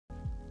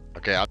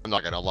Okay, I'm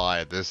not gonna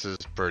lie, this is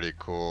pretty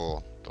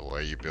cool, the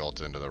way you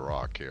built into the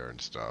rock here and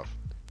stuff.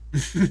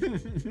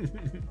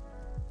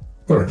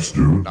 Thanks,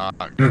 dude. Not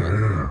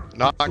Yeah,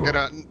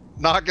 gonna, yeah.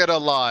 not gonna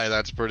lie,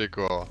 that's pretty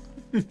cool.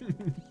 Trying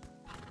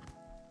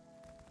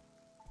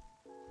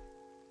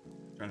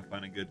to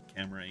find a good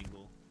camera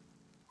angle.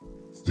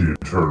 It's the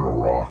eternal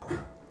rock.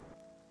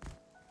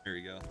 There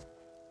you go.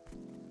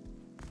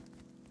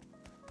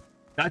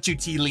 Got you,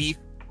 Tea Leaf.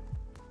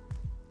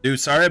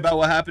 Dude, sorry about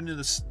what happened to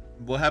this.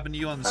 What happened to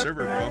you on the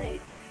server, bro?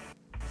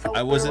 So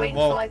I wasn't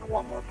involved. For like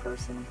one more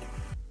person.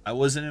 I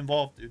wasn't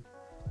involved, dude.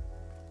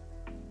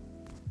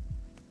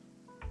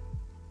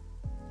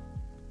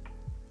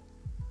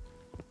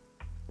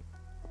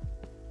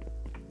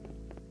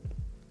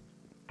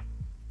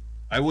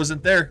 I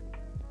wasn't there.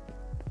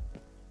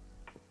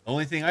 The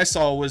only thing I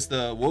saw was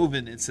the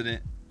Woven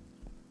incident.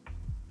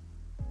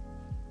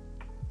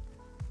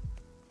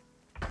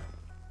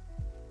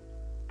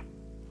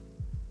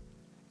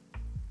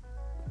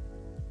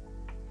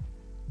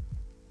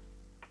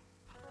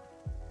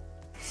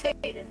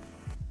 Satan,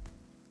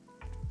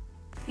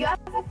 you have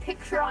a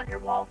picture on your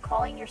wall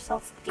calling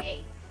yourself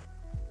gay.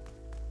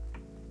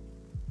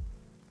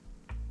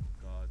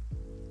 God.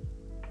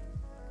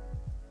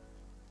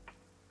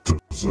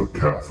 Does the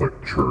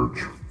Catholic Church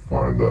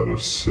find that a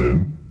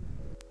sin?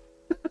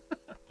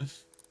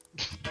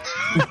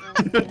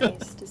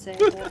 Nice to say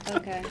that.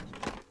 Okay.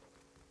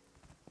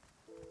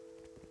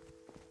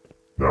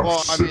 Now Well,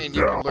 I sit mean,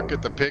 you can down. look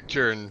at the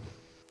picture and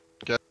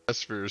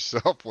guess for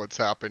yourself what's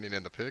happening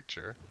in the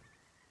picture.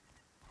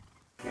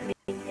 I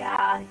mean,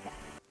 yeah.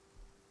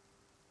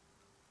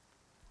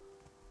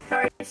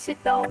 Sorry,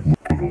 sit down.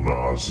 Little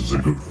Nas is a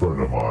good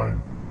friend of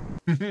mine.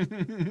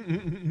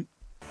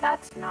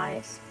 That's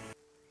nice.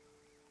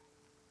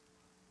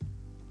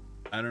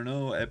 I don't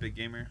know, Epic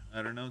Gamer.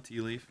 I don't know, Tea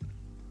Leaf.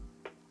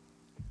 I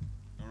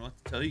don't know what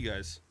to tell you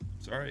guys. I'm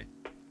sorry.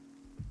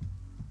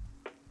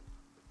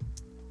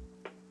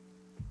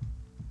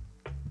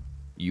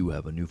 You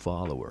have a new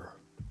follower.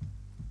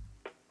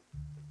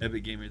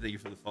 Epic Gamer, thank you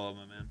for the follow,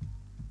 my man.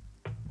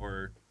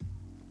 Or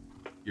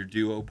your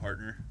duo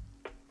partner.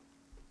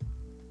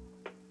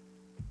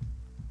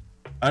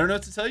 I don't know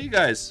what to tell you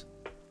guys.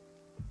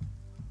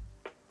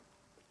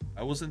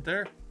 I wasn't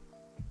there.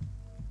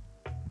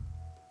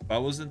 If I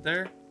wasn't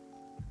there,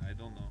 I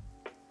don't know.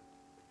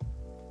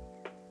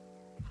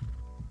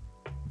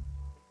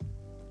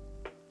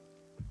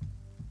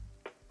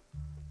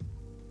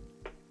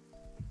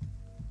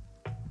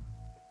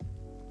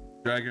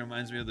 Dragon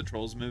reminds me of the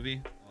Trolls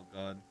movie. Oh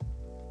god.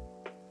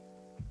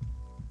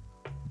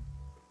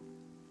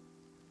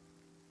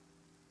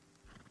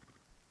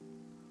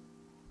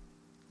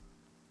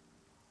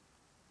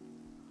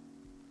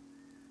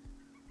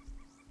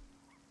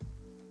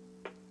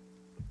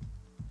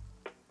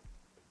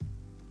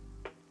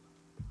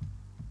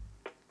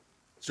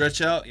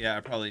 Stretch out? Yeah, I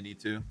probably need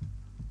to.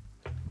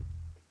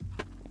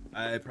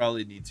 I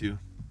probably need to.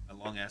 My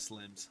long ass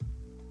limbs.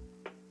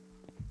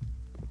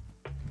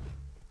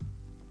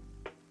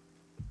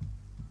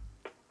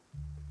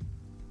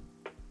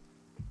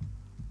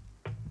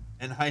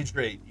 And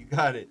hydrate. You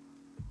got it.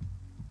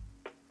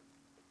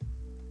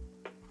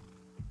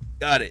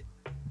 Got it.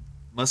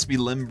 Must be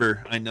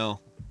limber. I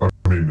know. I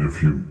mean,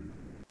 if you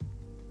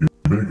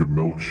make a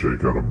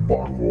milkshake out of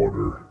bog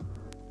water,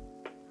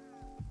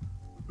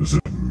 is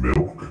it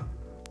milk?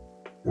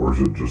 Or is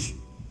it just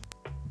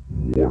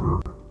water?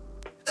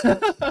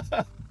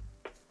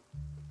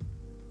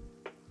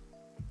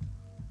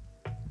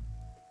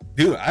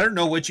 Dude, I don't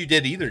know what you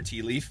did either,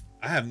 Tea Leaf.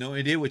 I have no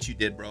idea what you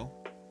did, bro.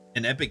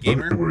 An Epic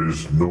Gamer?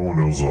 Anyways, no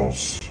one else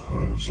is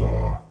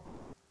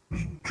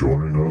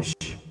joining us,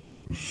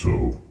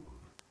 so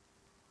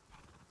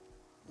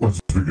let's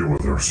begin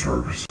with our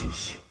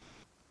services.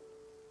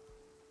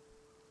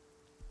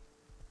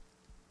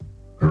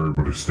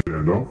 Everybody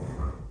stand up.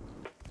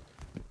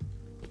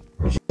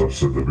 As I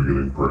said, the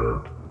beginning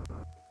prayer.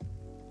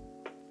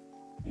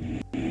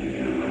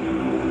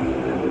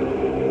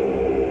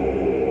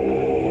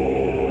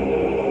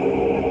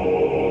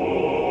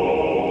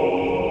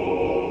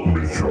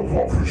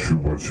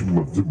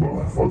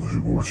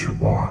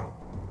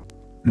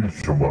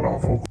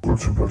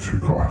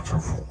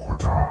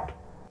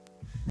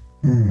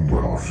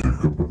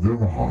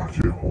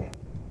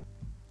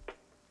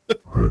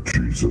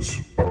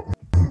 Jesus.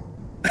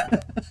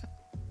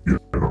 You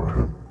know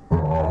him.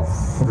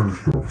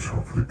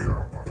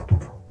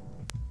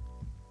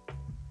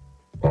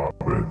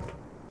 Amen.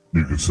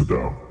 You can sit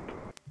down.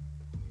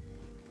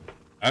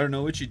 I don't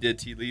know what you did,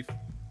 Tea Leaf.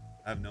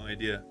 I have no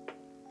idea.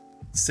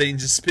 Satan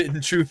just spitting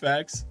true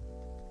facts.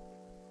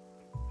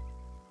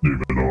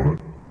 Demon on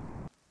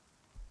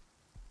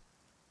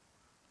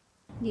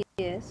it.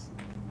 Yes.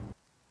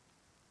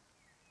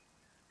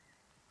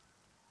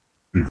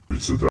 You can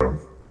sit down.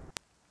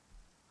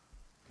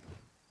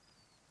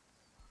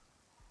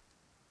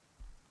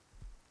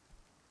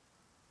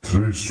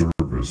 Today's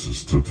service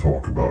is to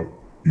talk about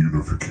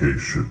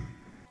unification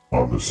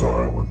on this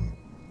island.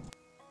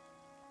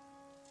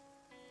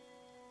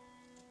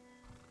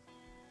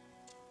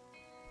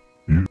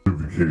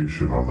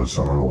 Unification on this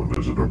island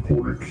is an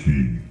important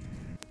key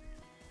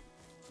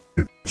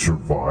in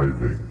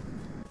surviving.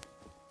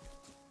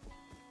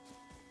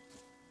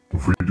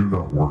 If we do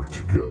not work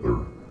together,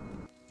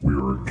 we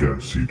are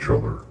against each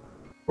other.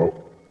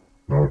 Oh,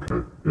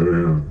 okay.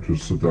 Yeah,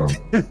 just sit down.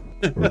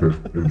 Okay,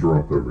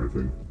 interrupt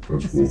everything.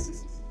 That's cool.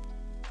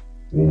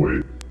 We'll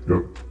wait.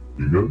 Yep,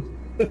 you good?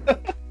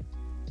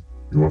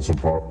 You want some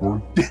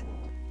popcorn?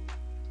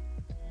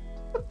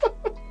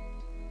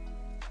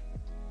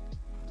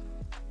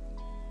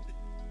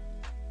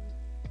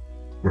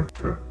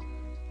 Okay.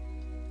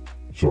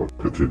 So,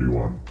 continue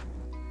on.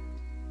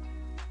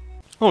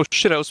 Oh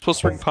shit, I was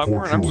supposed to bring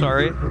popcorn? I'm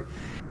sorry.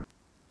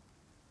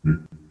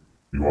 You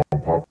want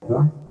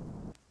popcorn?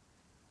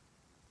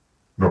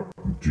 No,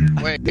 do you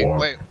Wait, want...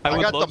 wait. I I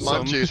would got the love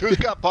some. munchies. Who's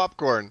got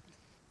popcorn?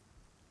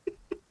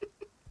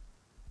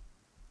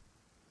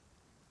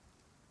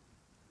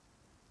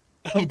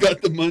 I've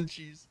got the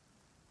munchies.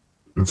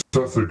 It's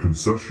at the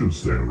concession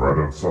stand right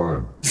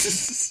outside.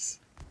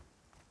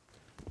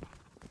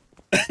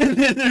 And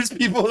then there's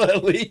people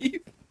that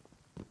leave.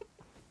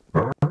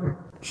 Alright,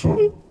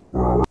 so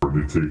we're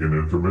already taking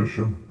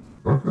intermission.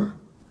 Okay.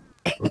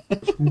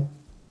 That's cool.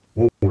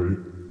 We'll wait.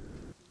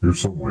 Here's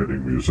some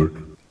waiting music.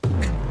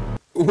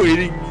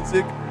 Waiting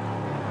music.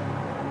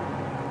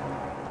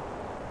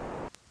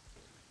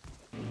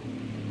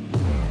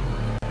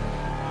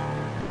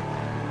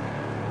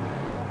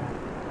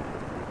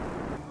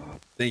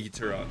 Thank you,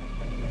 Turok.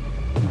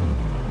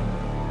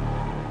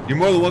 You're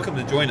more than welcome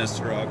to join us,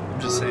 Turok. I'm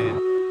just saying.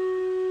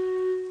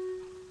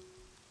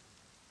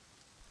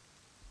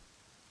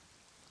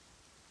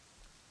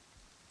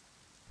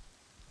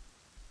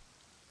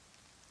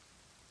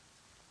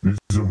 These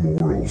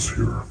immortals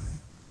here,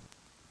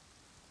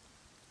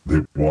 they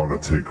want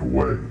to take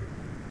away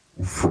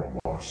from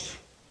us.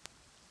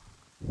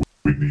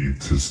 We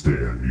need to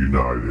stand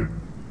united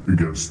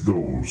against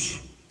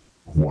those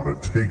who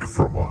want to take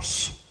from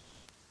us.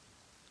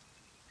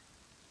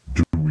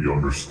 Do we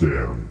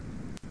understand?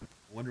 I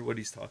wonder what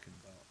he's talking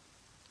about.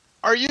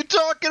 Are you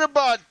talking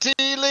about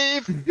Tea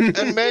Leaf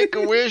and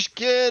Make-A-Wish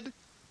Kid?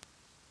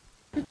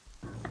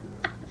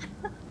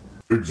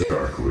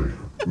 Exactly.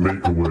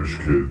 Make-A-Wish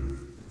Kid,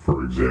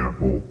 for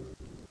example.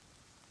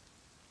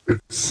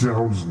 It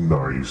sounds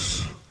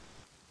nice.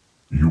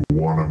 You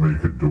want to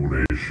make a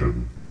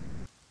donation,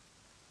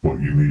 but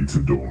you need to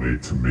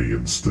donate to me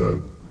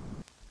instead.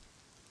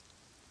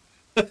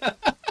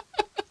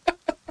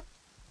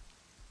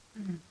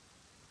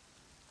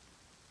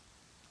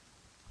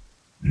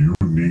 You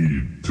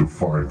need to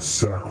find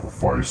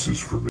sacrifices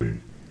for me,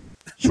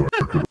 so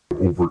I can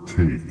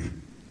overtake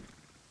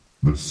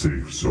the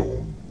safe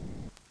zone.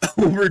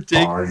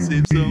 Overtake I the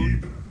safe zone.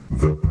 need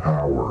the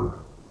power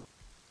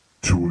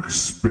to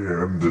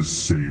expand the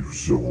safe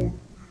zone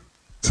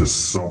to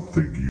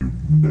something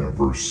you've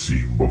never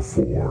seen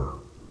before.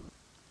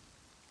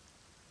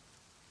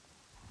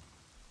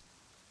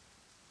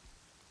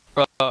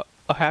 A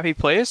happy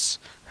place?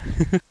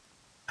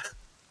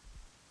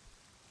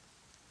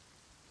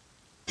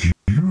 Do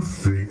you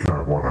think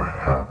I want a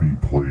happy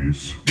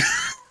place?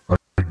 I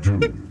do.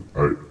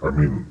 I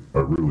mean, I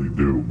really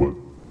do, but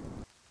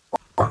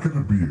I'm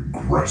gonna be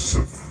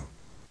aggressive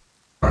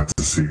at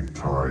the same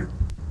time.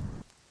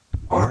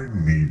 I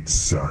need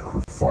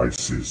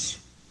sacrifices.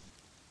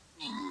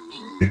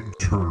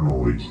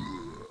 Internally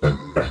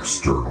and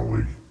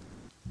externally.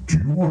 Do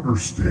you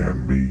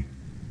understand me?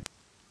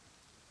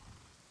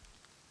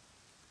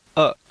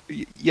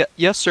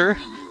 Yes, sir.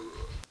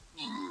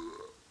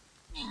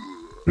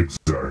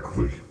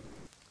 Exactly.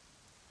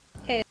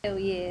 Hell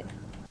yeah.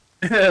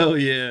 Hell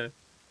yeah.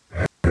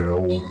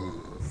 Hell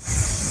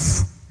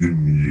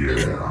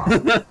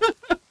yeah.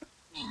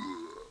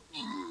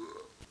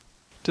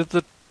 Did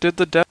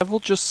the devil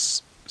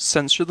just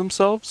censor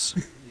themselves?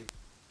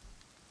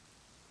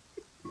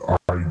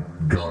 I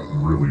got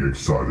really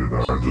excited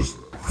and I just...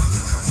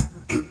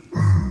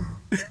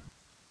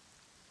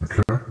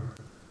 Okay?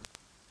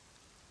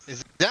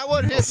 Is that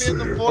what hit me Say in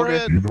the it.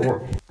 forehead? You know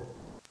what?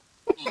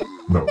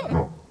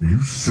 No.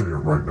 You say it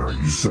right now.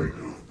 You say...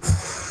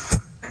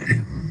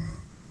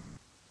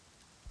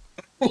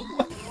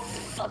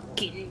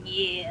 Fucking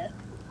yeah.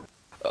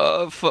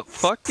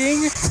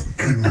 Fucking?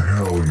 Fucking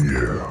hell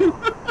yeah.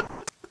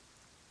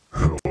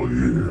 Hell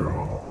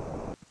yeah.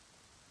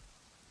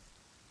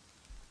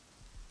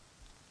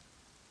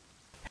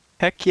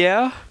 Heck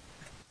yeah?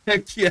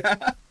 Heck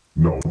yeah.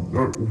 No,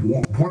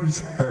 what is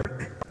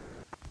heck?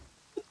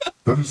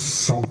 That is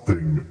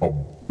something a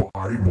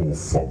Bible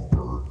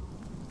thumper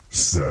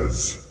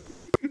says.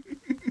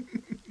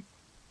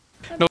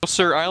 No,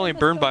 sir, I only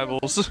burn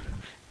Bibles.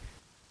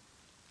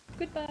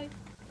 Goodbye.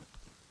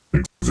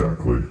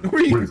 Exactly.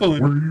 Where are you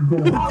going? Where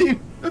are you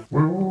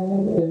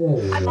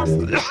going? I must.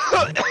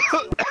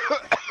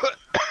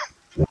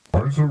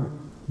 Why is there...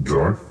 Did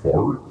I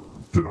fart?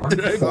 Did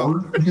I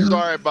fart here?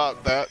 Sorry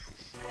about that.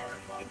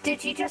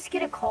 Did you just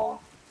get a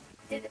call?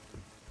 Did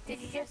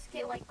you just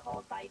get like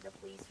called by the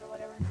police or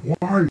whatever?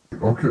 Why?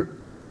 Okay.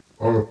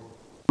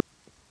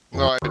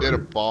 No, I did a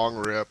bong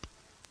rip.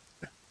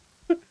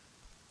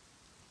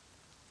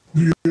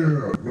 Yeah,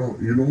 no,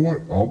 you know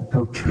what? I'll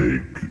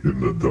partake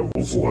in the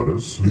devil's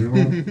lettuce, you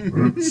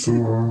know? It's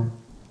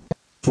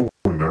only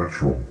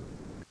natural.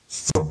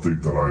 Something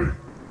that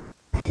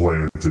I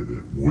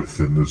planted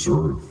within this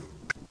earth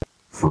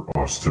for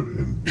us to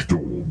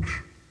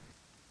indulge.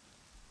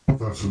 But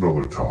that's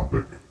another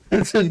topic.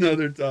 That's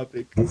another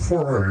topic.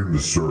 Before I end the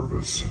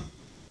service,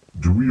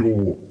 do we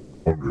all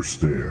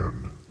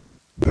understand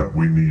that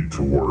we need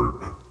to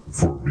work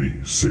for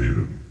me,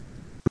 Satan?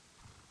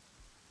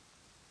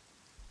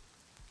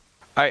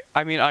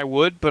 I mean, I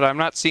would, but I'm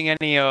not seeing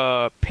any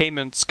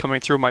payments coming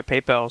through my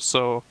PayPal,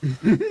 so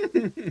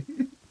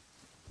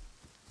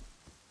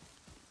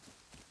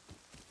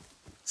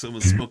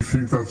Someone Do you smoking.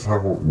 think that's how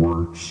it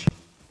works?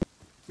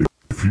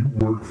 If you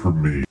work for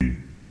me,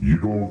 you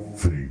don't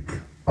think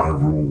I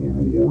will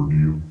reward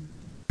you?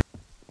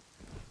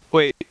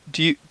 wait,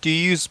 do you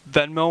use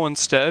Venmo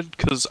instead?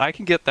 Because I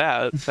can get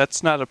that.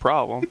 That's not a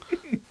problem.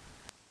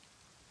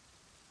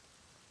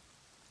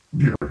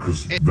 Yeah,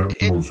 because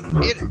Venmo's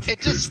connected to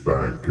Chase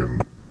Bank,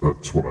 and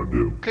that's what I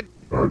do. Could-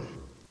 I,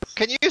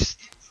 Can you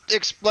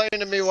explain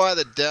to me why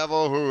the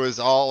devil, who is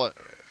all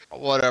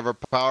whatever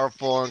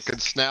powerful and can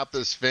snap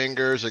his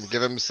fingers and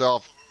give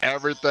himself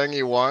everything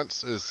he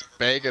wants, is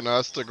begging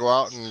us to go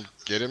out and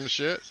get him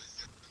shit?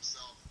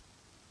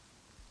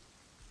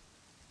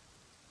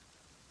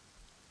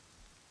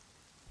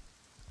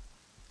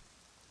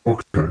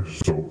 okay,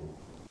 so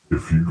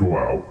if you go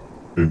out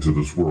into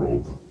this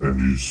world and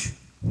you just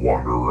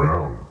wander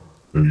around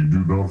and you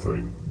do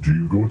nothing, do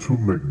you go to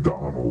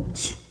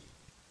McDonald's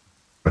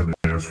and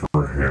ask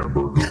for a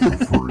hamburger for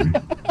free?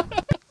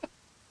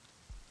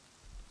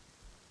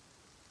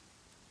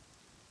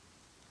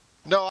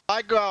 No,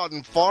 I go out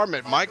and farm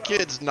it. My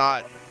kid's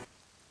not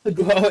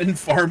Go out and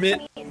farm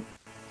it. I mean,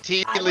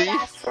 tea I would leaf.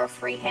 ask for a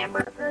free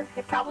hamburger.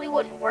 It probably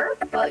wouldn't work,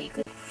 but you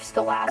could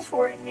still ask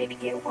for it and maybe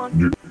get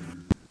one.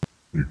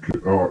 You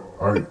can,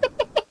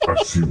 I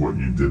see what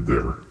you did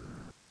there,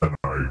 and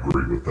I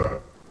agree with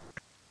that.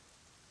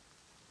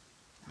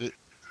 Y-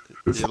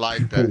 It's you like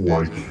people that,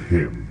 like didn't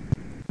him.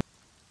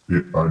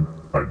 Yeah,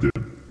 I did.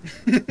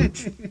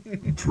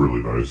 It's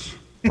really nice.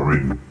 I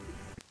mean,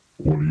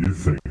 what do you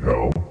think,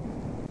 Hal?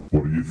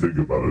 What do you think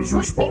about his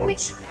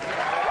response?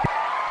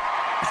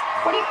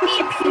 What do you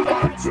mean people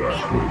like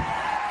Exactly. him?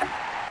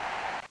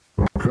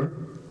 Okay.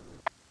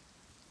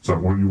 Is that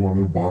what you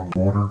wanted, bottled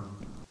water?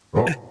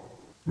 Oh,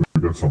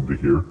 we got somebody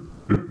here.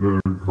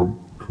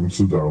 Come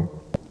sit down.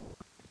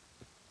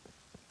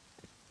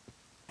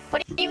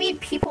 What do you mean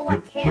people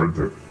like Yep, him? right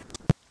there.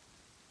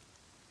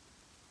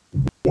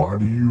 Why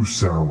do you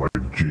sound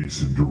like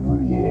Jason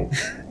Derulo?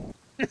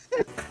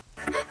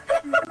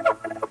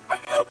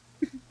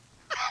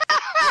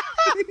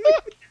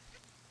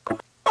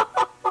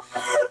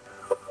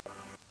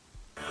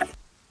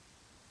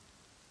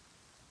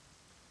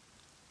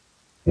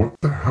 What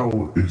the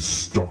hell is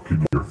stuck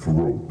in your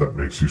throat that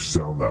makes you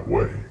sound that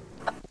way?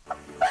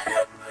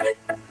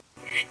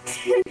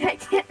 Dude, I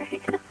can't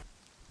right now.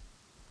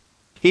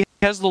 He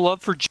has the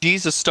love for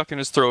Jesus stuck in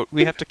his throat.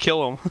 We have to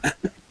kill him.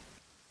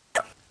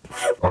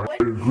 I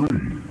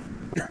agree.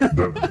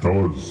 That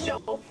does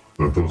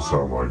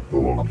sound like the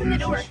love of Open the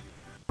door. Jesus.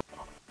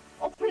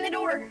 Open the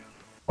door.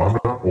 I'm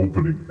not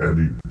opening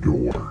any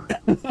door.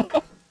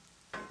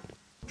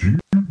 Do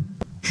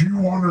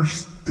you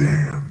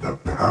understand the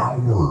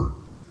power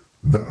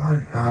that I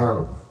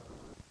have?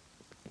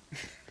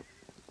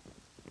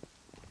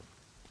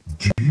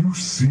 Do you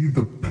see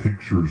the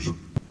pictures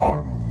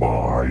on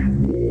my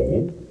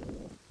wall?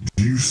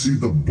 Do you see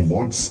the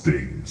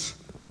bloodstains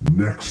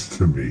next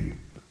to me?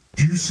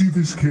 Do you see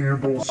these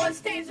candles?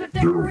 Bloodstains with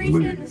They're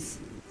lit decorations.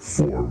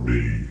 for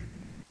me.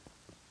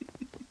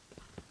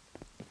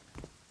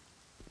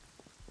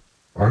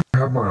 I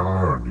have my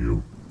eye on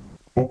you.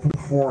 But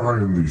before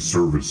I end these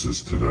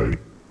services today,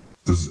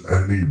 does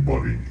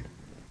anybody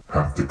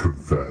have to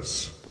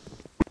confess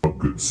a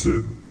good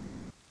sin?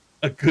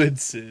 A good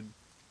sin.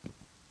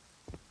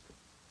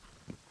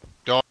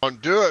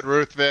 Don't do it,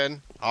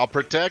 Ruthven. I'll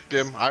protect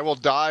him. I will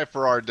die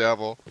for our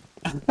devil.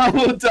 I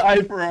will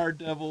die for our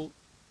devil.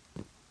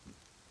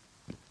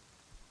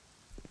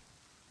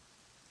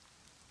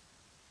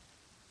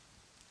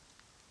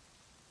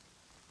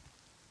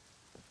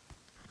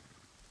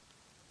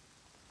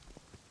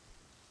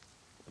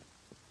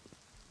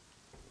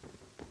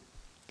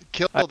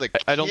 Kill the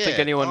I don't think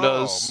kid. anyone Oh,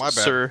 does, my bad.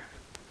 sir.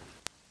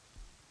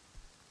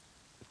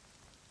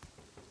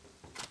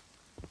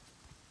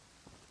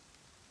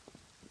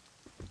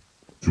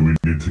 Do we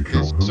need to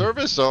kill Is him?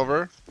 service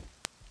over?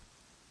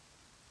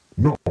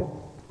 No.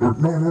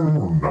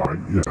 No, not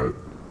yet.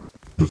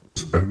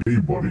 Does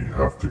anybody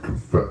have to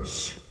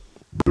confess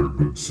their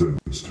good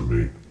sins to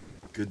me?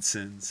 Good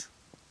sins.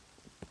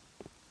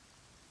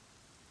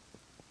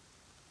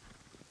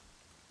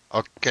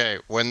 Okay,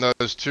 when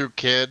those two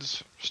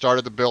kids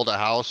started to build a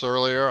house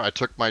earlier, I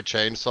took my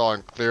chainsaw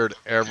and cleared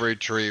every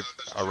tree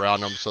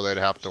around them so they'd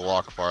have to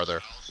walk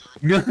farther.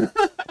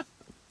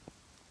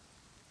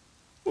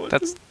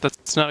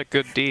 That's not a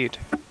good deed.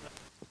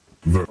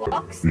 The,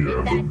 Fox the did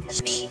that to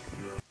evidence. me.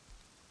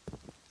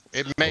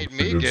 It made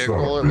me It's giggle.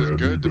 not It a was bad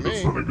good to deed, but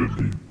it's me. not a good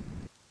deed.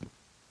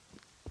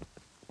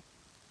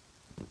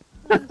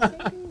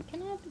 Satan,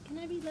 can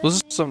I be let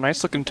Those are in? some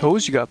nice looking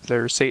toes you got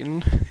there,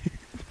 Satan.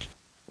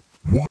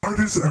 Why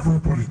does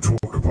everybody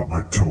talk about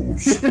my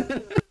toes?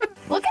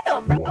 Look at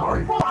them, bro.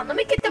 Why? Hold on, let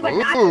me get the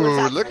binoculars Ooh,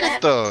 out look for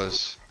at them.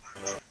 those.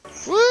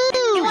 Woo!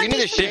 You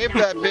need to shave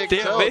that big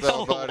Damn, toe, they though,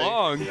 held buddy.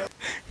 along.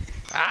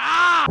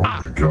 Ah! Oh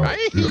my god.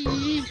 Aye.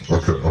 Yeah.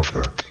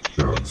 Okay.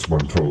 Yeah, it's my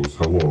toes.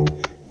 Hello.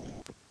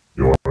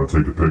 You wanna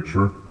take a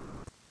picture?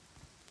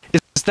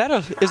 Is that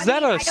I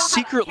don't a have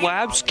Secret a camera.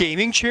 Labs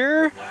gaming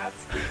chair?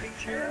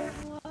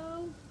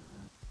 Hello?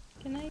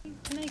 Can I come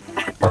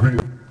back? I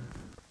mean,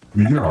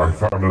 yeah, I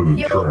found it in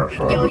the Yo, trash.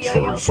 I yo, have it yo,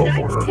 stored yo. Can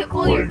somewhere. I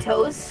tickle your Like,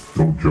 toes?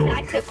 don't Can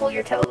I judge. tickle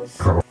your toes?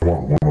 Kind of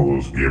want one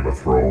of those Game of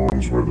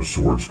Thrones where the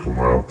swords come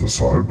out the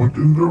side, but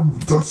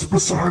that's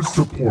besides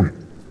the point.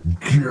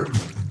 Get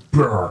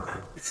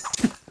back.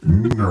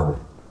 No.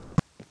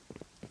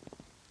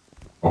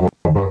 I'm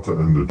about to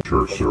end the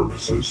church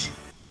services,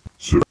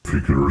 so if you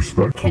could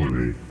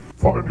respectfully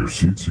find your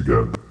seats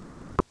again,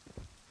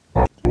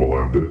 I will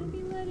end it.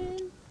 Be let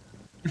in?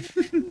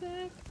 Come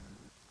back.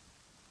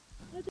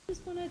 I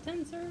just want to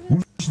attend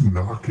service. Who's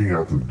knocking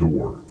at the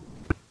door?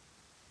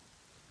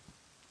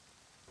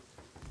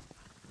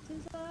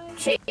 Since I...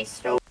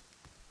 Chase, no.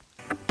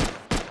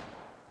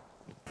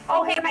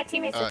 Oh, hey, my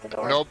teammate's at the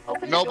door. Nope.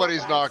 Open the Nobody's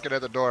door, guys. knocking at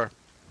the door.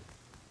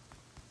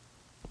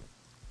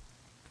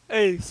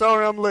 Hey,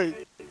 sorry I'm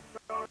late.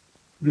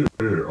 Yeah,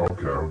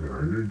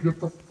 okay. Get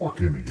the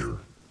fuck in here.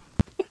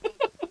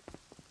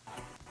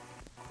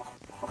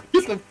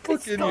 Get the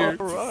fuck in Stop. here.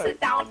 Just sit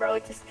down, bro.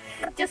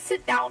 Just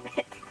sit down, man.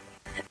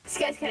 This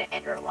guy's gonna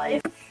end her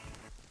life.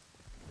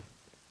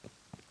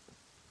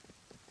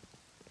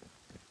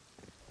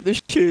 This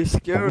kid is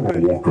I'm scared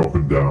gonna walk up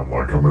and down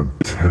like I'm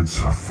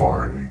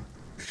intensifying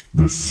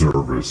this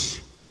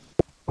service.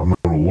 I'm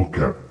gonna look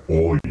at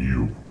all of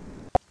you.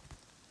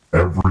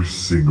 Every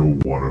single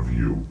one of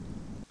you.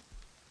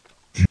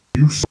 Do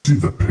you see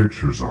the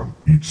pictures on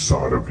each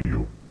side of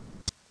you?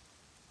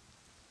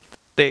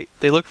 They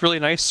look really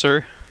nice,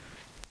 sir.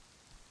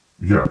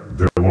 Yeah,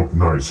 they look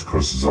nice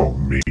because of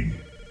me.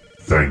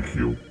 Thank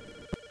you.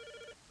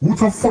 What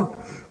the fuck?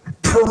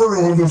 Turn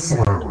on the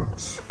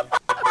silence.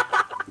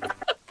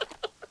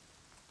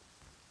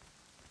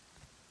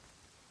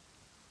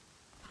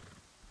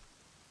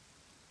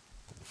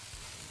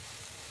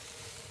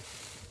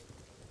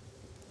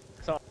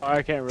 So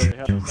I can't really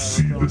help You that.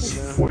 see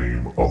this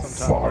flame of Sometimes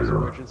there's fire?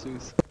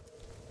 emergencies.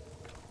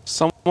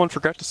 Someone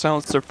forgot to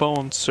silence their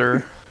phone,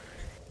 sir.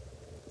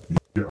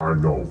 Yeah, I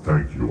know.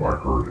 Thank you. I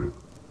heard it.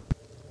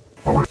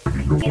 I'm Get off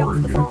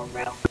ignoring the it. phone,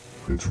 bro.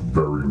 It's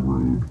very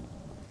rude.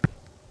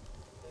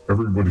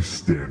 Everybody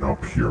stand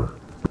up here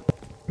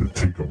and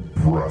take a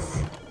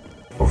breath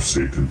of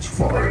Satan's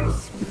fire.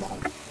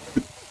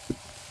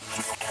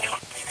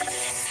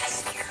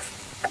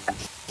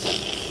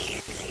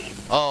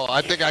 Oh,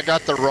 I think I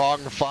got the wrong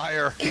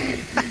fire.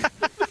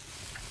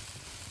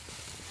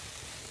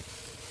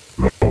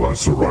 No,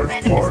 that's the right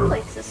Man, this fire.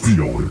 place is-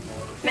 Feel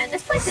it. Man,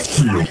 this place is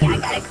Feel funny. I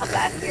it. gotta come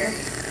back here.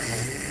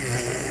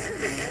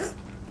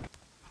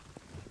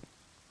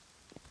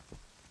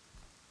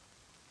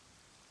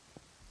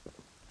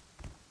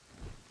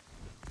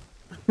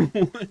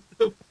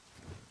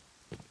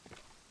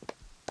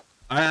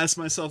 I asked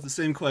myself the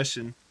same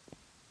question.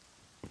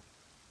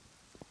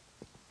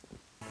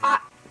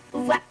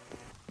 Let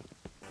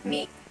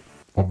me.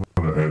 I'm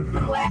gonna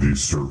end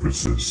these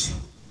services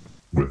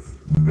with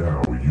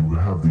now you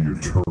have the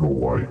eternal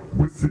light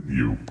within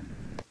you.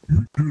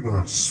 You do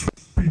not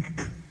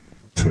speak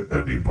to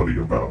anybody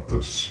about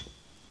this.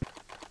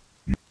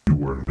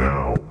 You are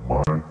now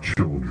my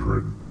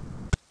children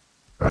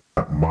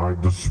at my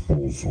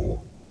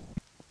disposal.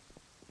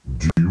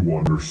 Do you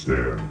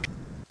understand?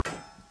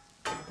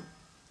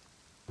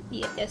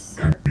 Yes.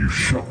 Can you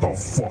shut the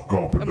fuck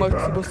up in Am the I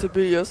back? supposed to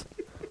be? Yes.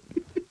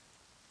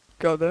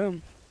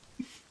 Goddamn.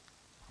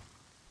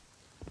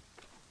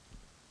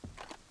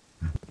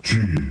 Gee,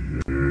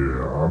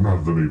 yeah, I'm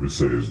not gonna even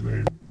say his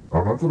name.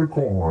 I'm not gonna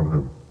call on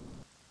him.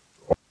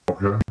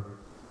 Okay?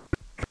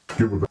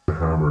 Get with the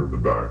hammer in the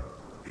back.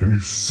 Can you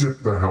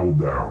sit the hell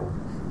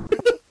down?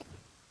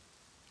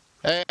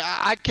 Hey,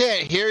 I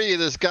can't hear you.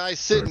 This guy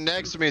sitting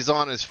next to me is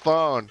on his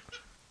phone.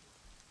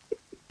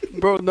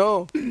 Bro,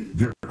 no.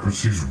 Yeah,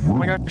 because he's rude. Oh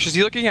my gosh, is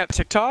he looking at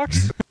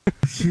TikToks?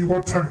 You see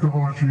what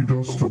technology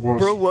does to us?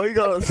 Bro, why you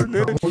gotta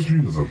snitch?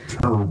 Technology is a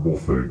terrible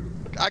thing.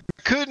 I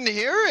couldn't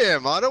hear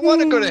him. I don't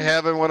want to go to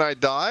heaven when I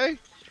die.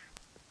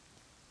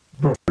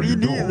 No, Me you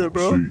neither, don't.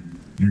 bro. See,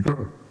 you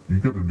gotta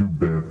do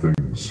bad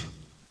things.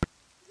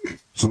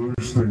 So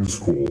there's things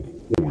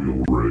called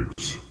oil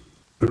rigs.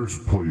 There's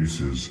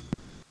places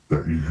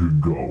that you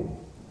could go.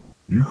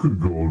 You could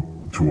go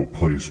to a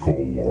place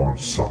called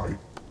launch site.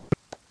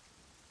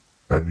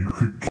 And you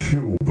could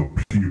kill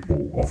the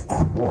people of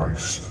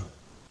Christ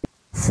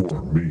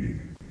for me.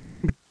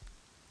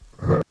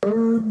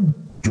 And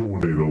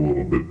donate a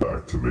little bit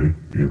back to me.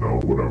 You know,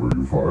 whatever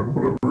you find,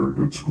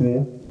 whatever, it's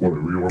cool.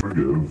 Whatever you want to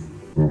give.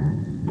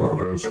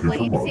 Not asking for much.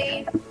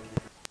 Lazy.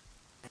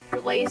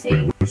 You're lazy.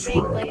 Being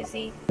Being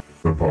lazy.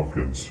 And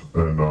pumpkins.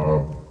 And,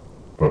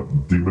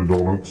 Demon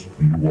Donuts,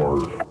 you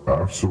are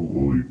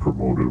absolutely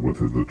promoted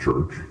within the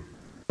church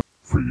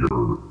for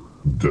your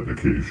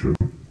dedication.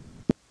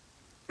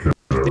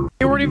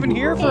 You weren't even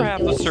here for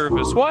half the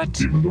service. What?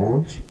 Demon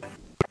Donuts?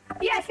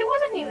 Yeah, she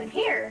wasn't even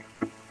here.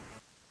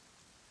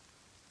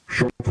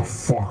 Shut the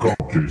fuck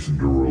up, Jason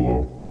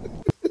Derulo.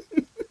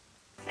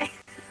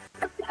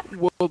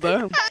 Well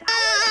done.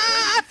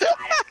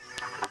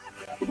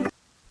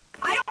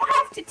 I don't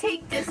have to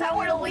take this. I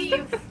want to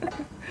leave.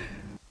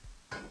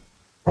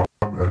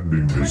 I'm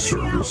ending these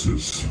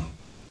services.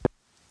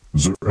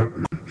 Is there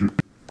any...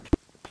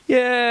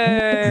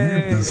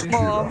 Yay! This kid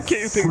Mom, a can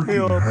you pick me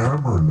freaking up?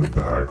 hammer in the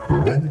back,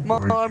 bro.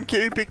 Mom,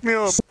 can you pick me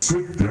up?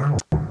 Sit down.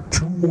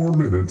 2 more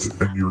minutes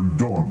and you're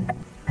done.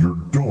 You're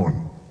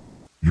done.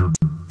 You're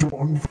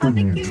done for the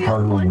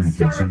entire week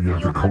until you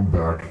have to come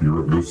back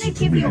here and I'm listen gonna to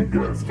give me you a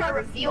again. 1-star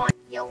review on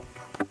Yelp.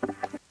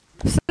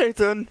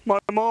 Satan, my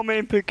mom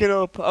ain't picking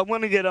up. I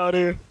want to get out of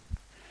here.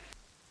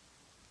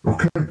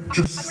 Okay,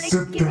 just I'm gonna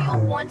sit give you a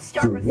down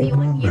 1-star for review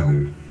 1 on Yelp.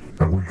 minute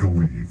and we can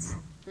leave.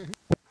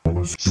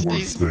 Unless you want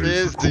to She's stay for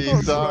busy.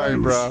 cookies Sorry,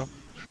 and bro.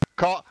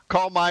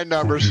 Call my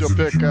number. Cookies She'll and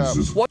pick up.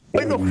 juices. Why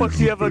the fuck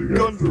do you have a Always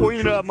gun big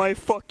pointed effort. at my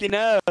fucking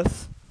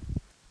ass?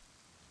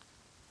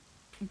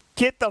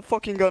 Get that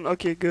fucking gun.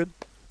 Okay, good.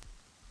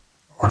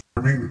 I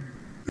mean,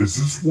 is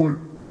this what...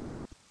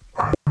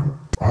 I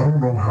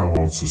don't know how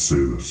else to say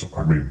this.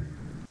 I mean...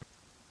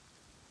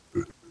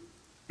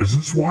 Is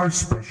this why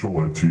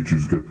special ed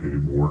teachers get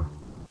paid more?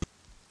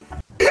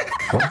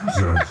 I'm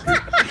just asking.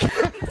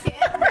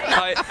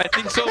 I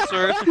think so,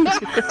 sir.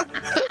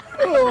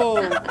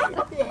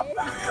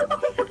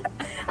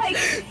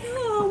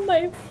 Oh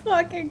my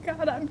fucking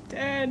god, I'm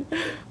dead.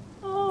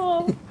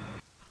 Oh.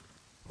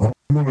 I'm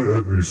gonna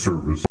end these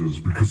services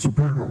because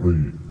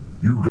apparently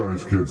you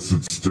guys can't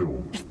sit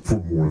still for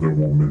more than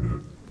 1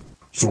 minute.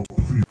 So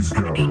please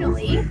gather with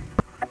me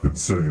in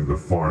saying the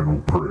final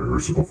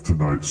prayers of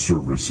tonight's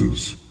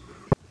services.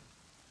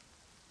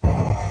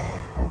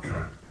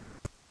 Okay.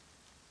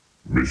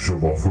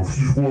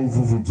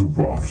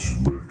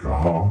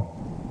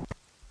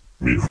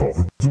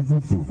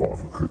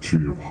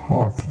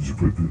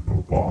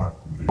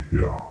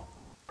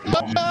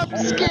 I'm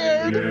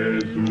scared.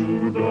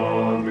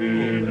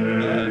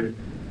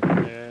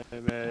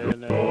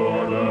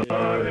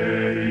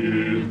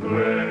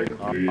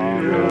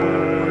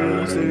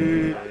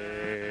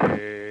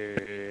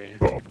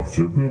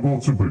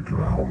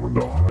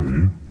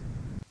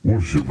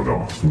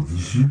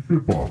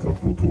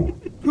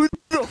 Who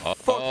the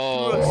fuck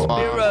threw a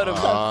spear at him?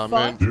 I'm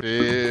in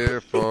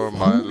fear for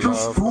my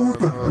Just love. throw For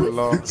my that.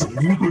 love. It's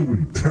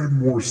literally 10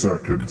 more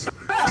seconds.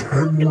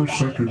 10 more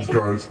seconds,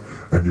 guys,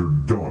 and you're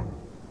done.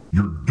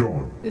 You're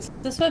done. Is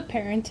this what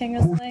parenting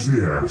is Who's like?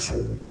 the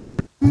asshole?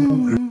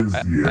 Who is the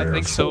asshole? I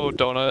think so,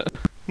 Donut.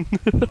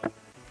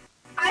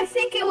 I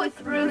think it was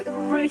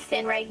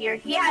Rusin right here.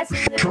 He has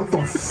Shut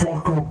the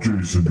fuck up,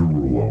 Jason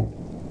Derulo.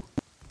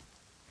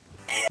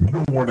 No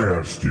one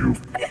asked you.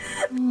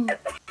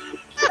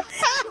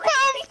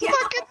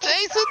 Fucking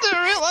Jason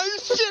Derulo,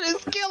 this shit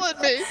is killing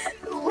me.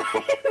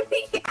 Let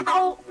me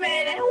out,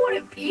 man. I don't want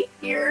to be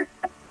here.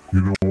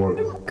 You know what?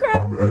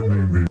 I'm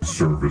ending these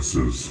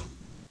services.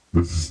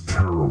 This is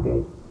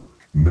terrible.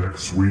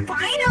 Next week,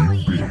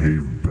 Finally. you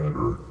behave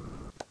better.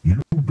 You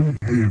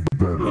behave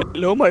better.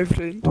 Hello, my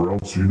friend. Or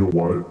else, you know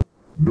what?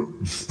 No,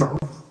 stop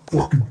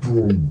fucking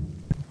throwing.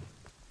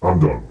 I'm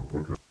done.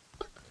 Okay.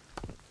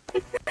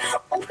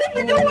 Open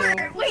the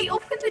door. Wait,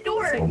 open the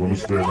door. I'm gonna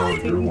stand out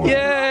here. One.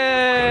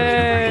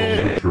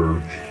 Yay! Thank you for coming to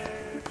church.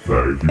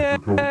 Thank you for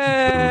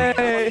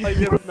coming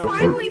to church.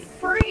 Finally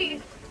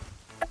free.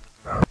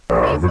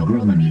 Have a So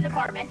good let me in week. the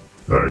apartment.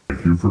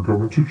 Thank you for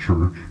coming to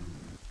church.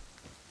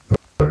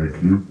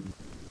 Thank you.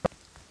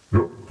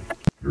 Yep.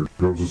 Here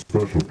comes a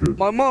special kid.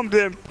 My mom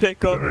didn't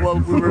pick up Thank while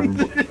you we for were.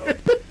 coming.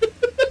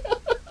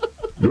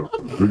 Yep,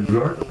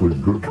 exactly.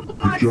 Good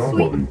job,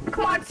 buddy.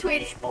 Come on,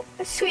 Swedish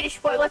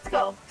boy, let's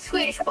go.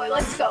 Swedish boy,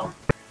 let's go.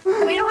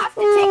 We don't have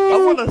to take this. I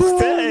wanna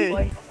stay.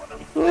 Boy.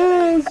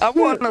 I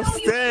wanna No, you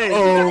stay.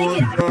 gotta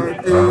get out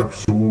of here.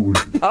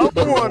 Absolutely. I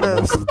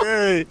wanna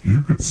stay.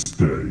 You could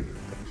stay.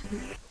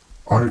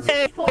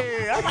 Hey,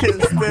 I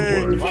can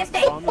stay. Anyway, Just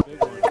stay.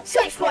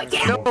 Swedish boy,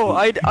 get out. No,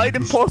 I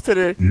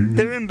deposited it.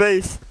 They're in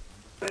base.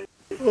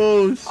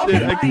 Oh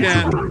shit, I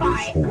can't. where it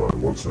is. Hold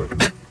on 1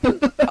 second.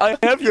 I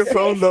have your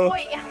phone though.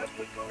 Boy,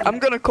 I'm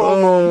gonna call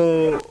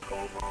mom.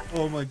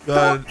 Oh my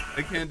god,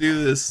 I can't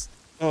do this.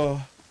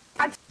 Oh.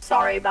 I'm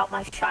sorry about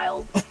my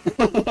child.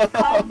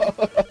 Come.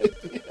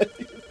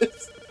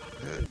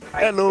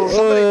 Hello.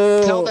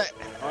 Tell that.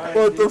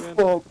 What the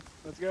fuck?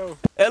 Let's go.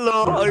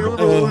 Hello. Are you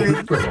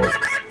rolling? But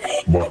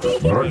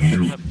not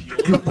you.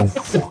 Get the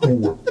fuck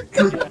away.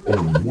 Get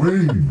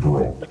away,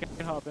 bro.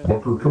 Hop in.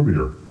 Bucker, come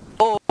here.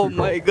 Oh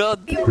my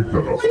god. Pick that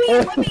up.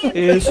 Let me.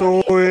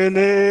 Eso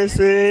es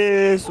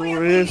eso.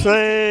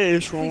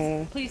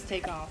 Please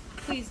take off.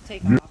 Please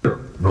take Yeah, off.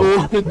 No,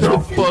 What the now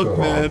put fuck, that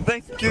man? on.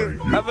 Thank you.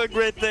 Have a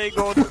great day,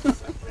 God.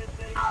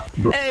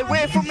 No, Hey,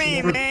 wait for me,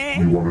 you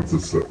man. wanted to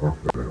say,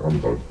 okay, I'm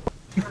done.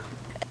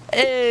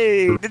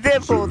 Hey, the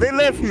devil, they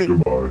left me.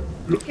 Goodbye.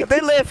 Yeah.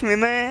 They left me,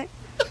 man.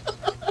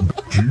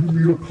 Do you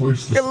need a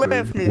place to They stay?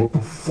 left me. What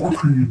the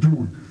fuck are you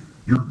doing?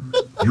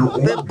 You're all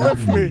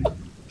left me.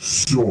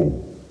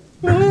 So,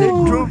 They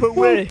drove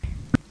away.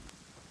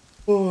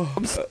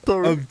 I'm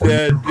sorry. I'm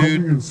dead, you're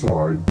coming dude.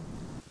 inside.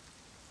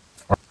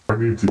 I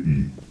need to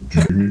eat. Do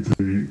you need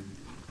to eat?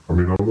 I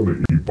mean, I'm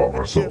gonna eat by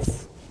myself.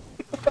 Yes.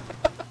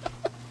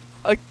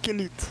 I can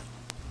eat.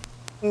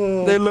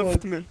 They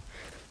left me.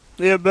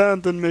 They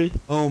abandoned me.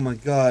 Oh my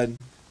god.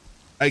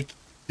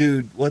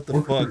 Dude, what the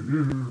Okay, fuck?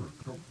 yeah.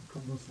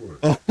 Come this way.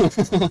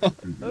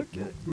 Oh. Okay.